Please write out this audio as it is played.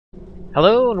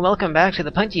Hello and welcome back to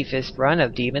the Punchyfist run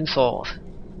of Demon Souls.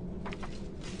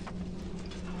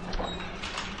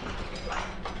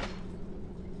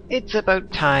 It's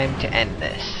about time to end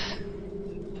this.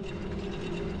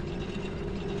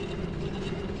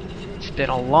 It's been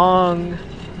a long,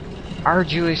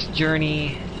 arduous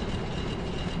journey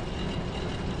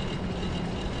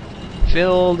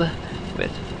filled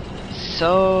with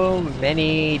so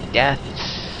many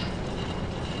deaths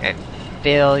and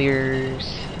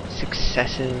failures,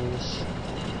 successes,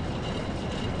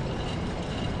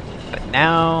 but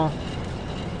now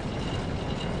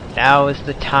is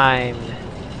the time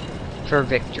for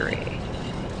victory.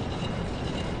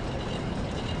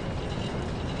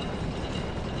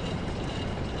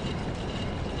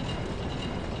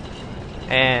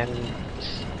 And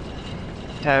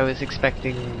I was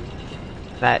expecting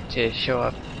that to show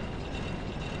up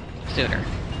sooner.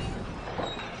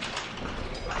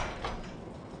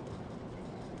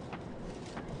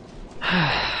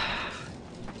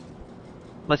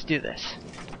 Let's do this.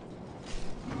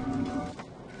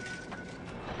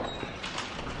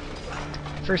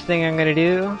 First thing I'm gonna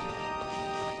do,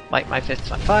 light my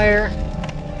fists on fire.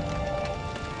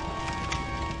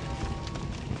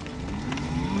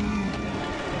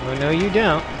 Oh no you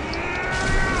don't.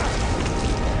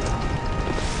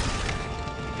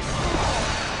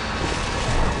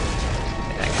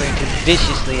 And I'm going to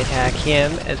viciously attack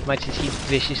him as much as he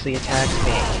viciously attacks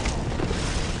me.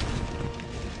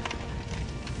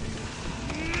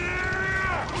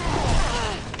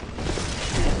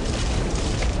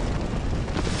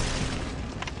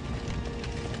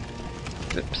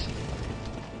 Oops.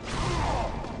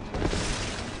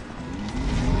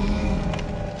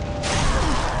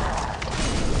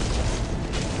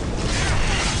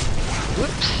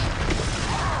 Whoops.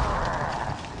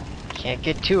 Can't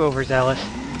get too overzealous.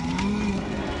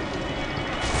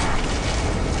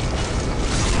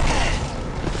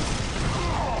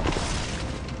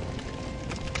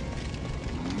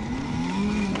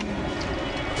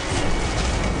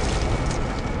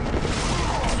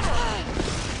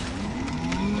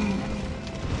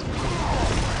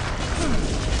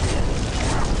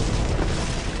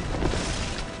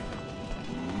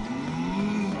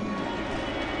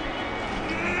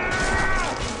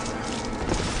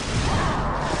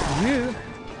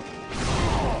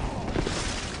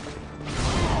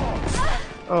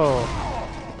 Oh.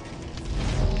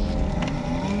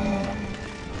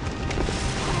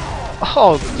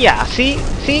 Oh, yeah, see,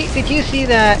 did you see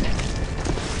that?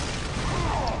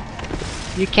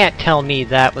 You can't tell me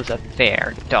that was a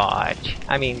fair dodge.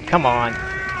 I mean, come on.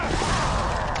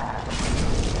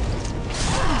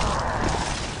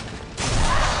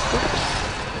 Oops.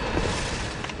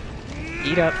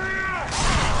 Eat up.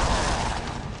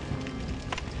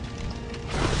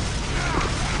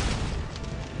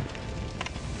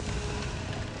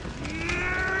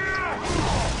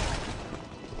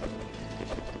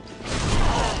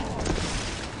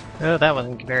 Oh, that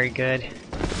wasn't very good.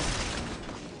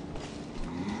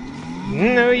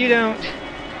 No, you don't.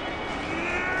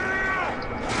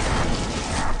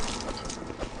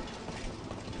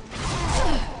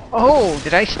 Oh,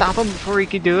 did I stop him before he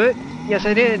could do it? Yes,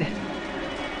 I did.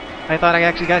 I thought I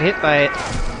actually got hit by it.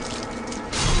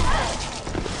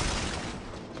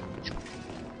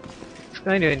 It's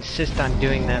going to insist on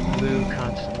doing that move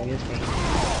constantly, isn't he?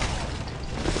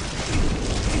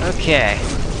 Okay.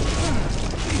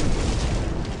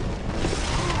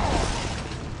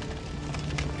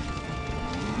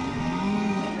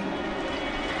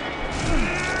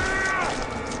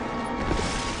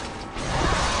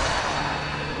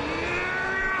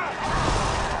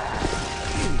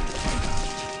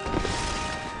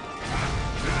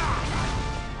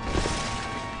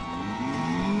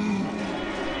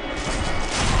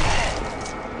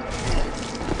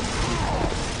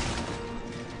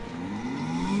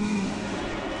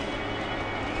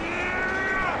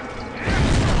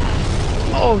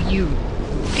 Oh, you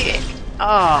dick!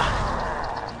 Ah!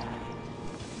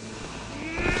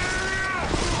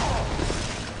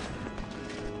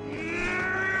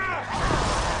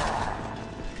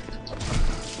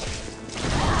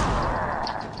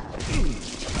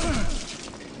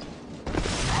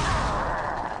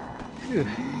 Phew.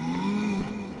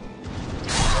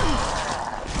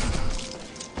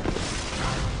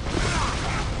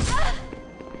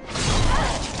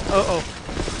 Uh-oh.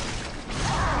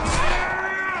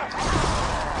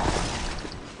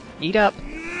 Eat up.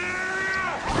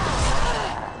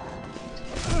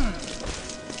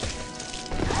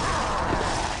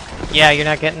 Yeah, you're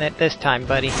not getting it this time,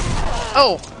 buddy.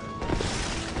 Oh!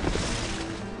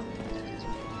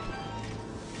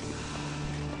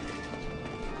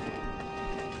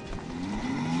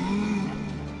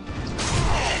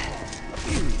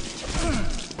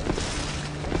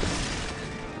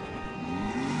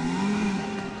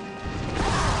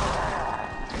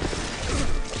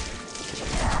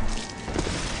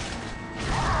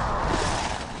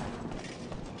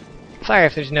 Sorry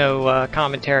if there's no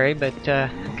commentary, but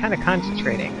I'm kind of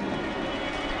concentrating.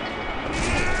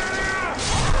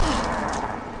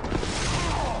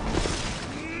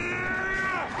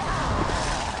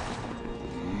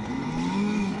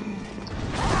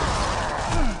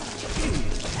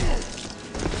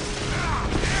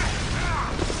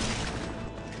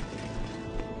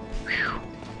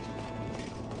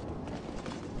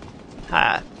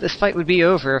 This fight would be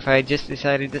over if I had just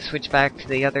decided to switch back to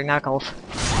the other Knuckles.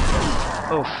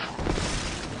 Oof.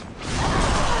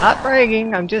 Not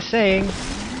bragging, I'm just saying.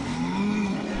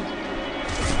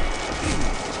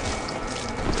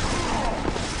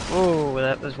 Oh,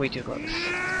 that was way too close.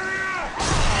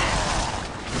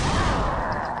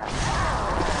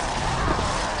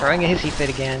 Throwing a hissy fit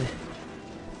again.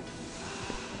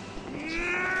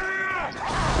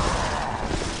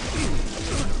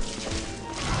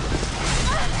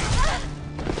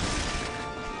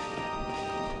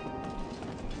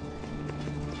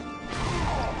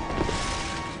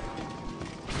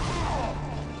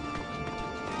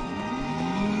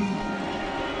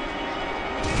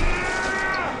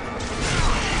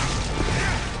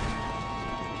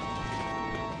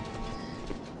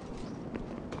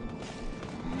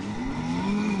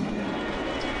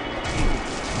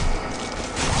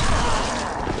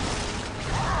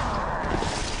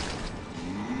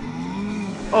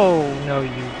 Oh, no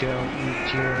you don't, you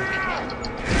jerk.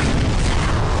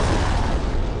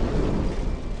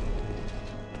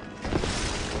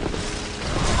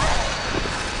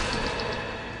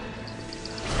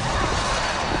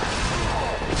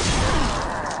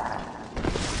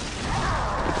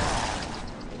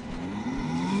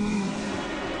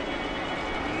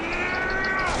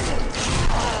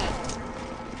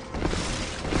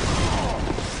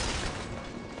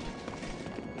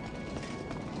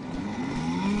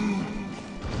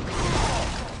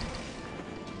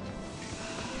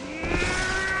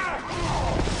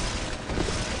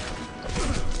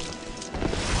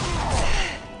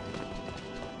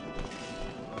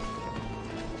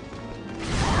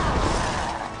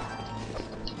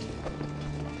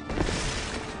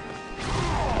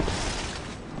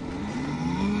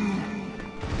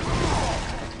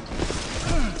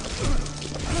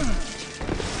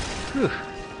 Whew.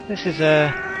 This is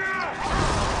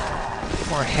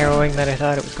more harrowing than I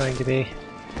thought it was going to be.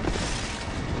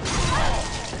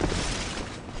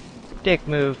 Dick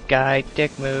move, guy.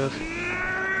 Dick move.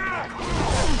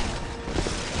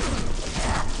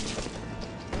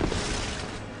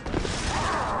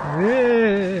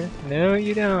 No,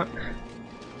 you don't.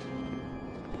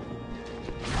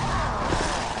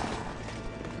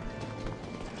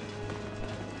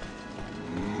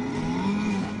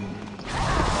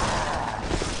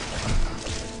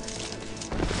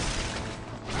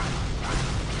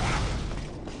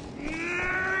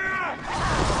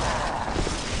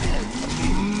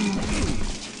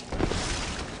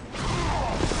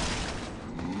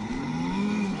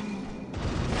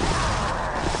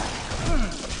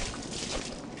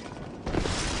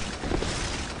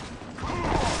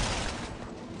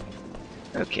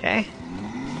 Okay.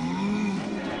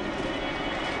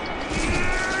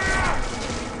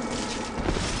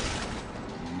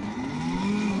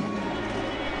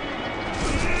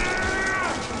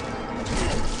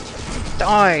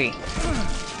 Die!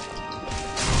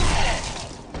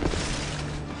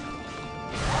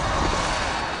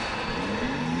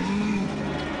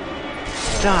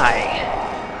 Die!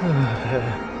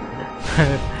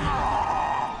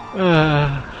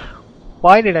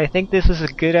 Why did I think this was a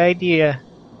good idea?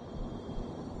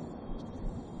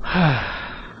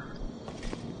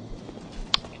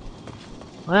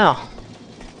 Well,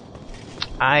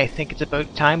 I think it's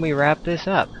about time we wrap this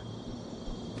up.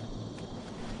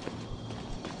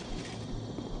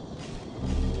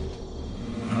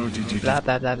 How did you Blah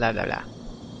blah blah blah blah blah.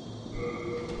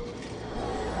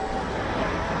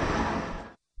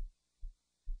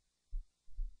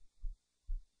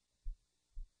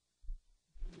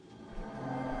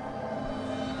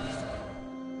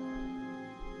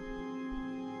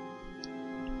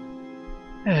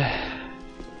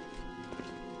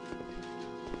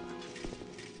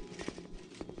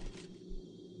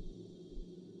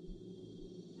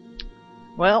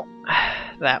 Well,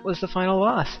 that was the final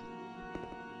boss.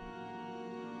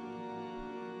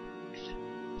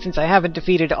 Since I haven't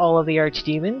defeated all of the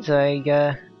archdemons,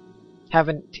 I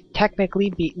haven't technically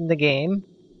beaten the game.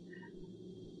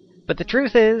 But the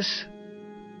truth is,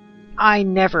 I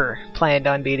never planned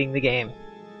on beating the game.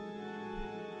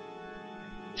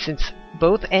 Since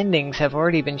both endings have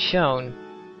already been shown,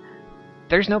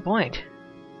 there's no point.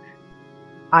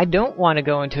 I don't want to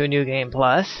go into a New Game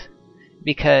Plus,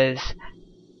 because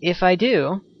if I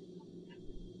do,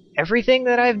 everything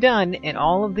that I've done in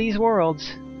all of these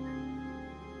worlds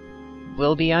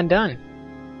will be undone.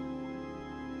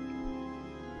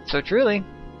 So truly,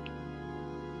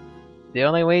 the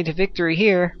only way to victory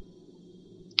here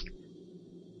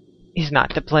is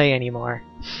not to play anymore.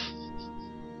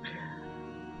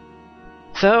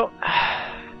 So,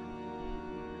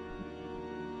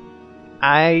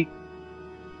 I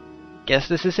guess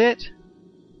this is it.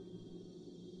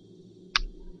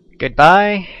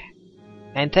 Goodbye,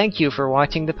 and thank you for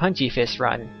watching the Punchyfist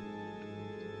run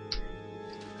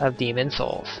of Demon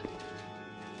Souls.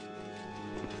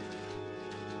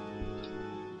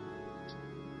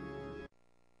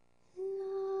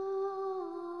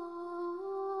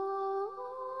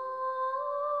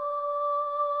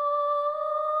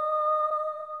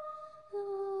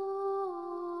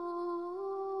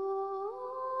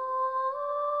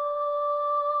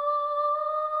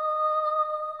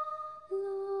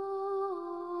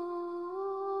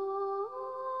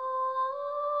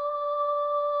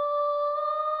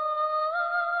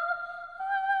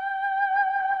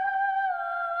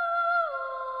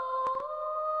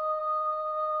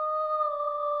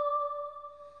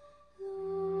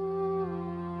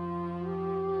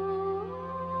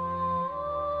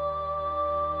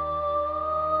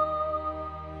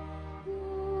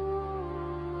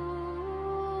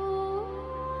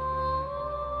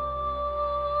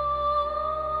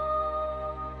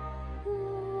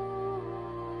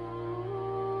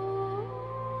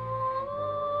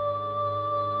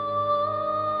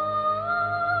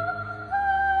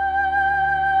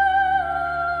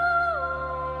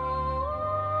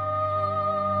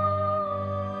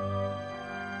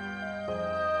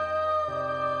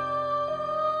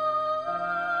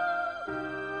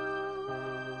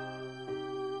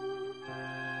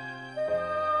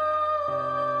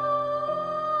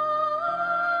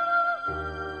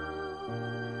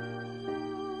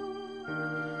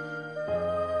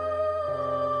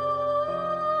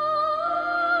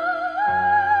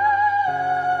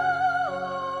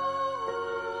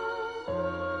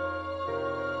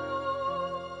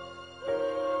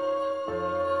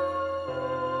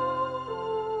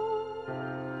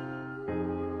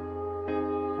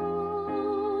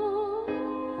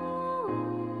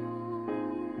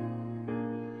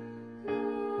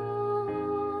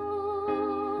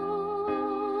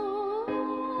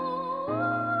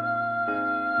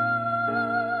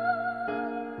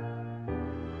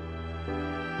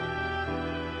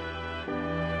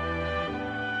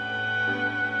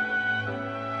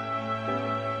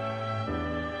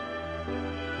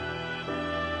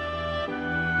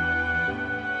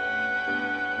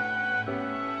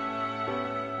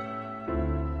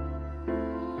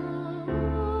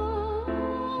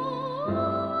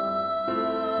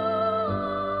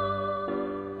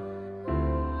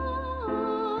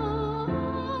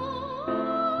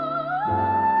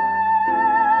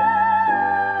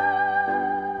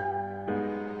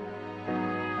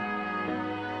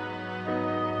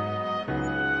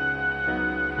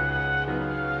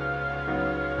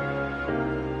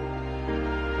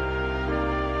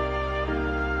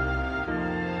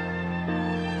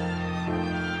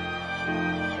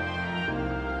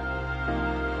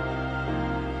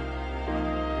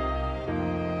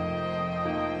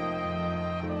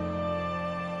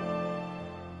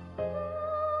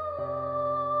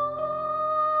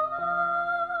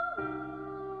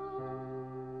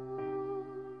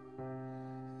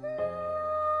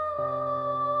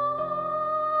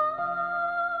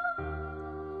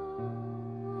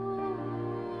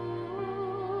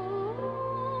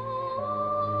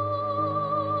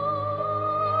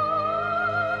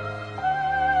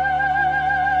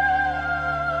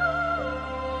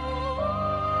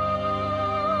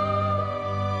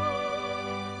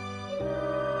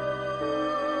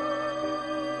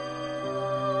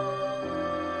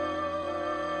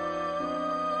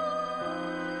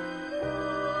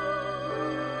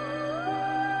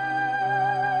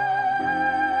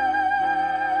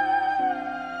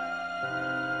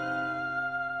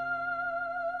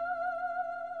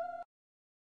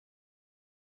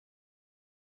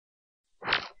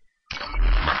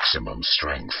 Maximum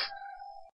strength.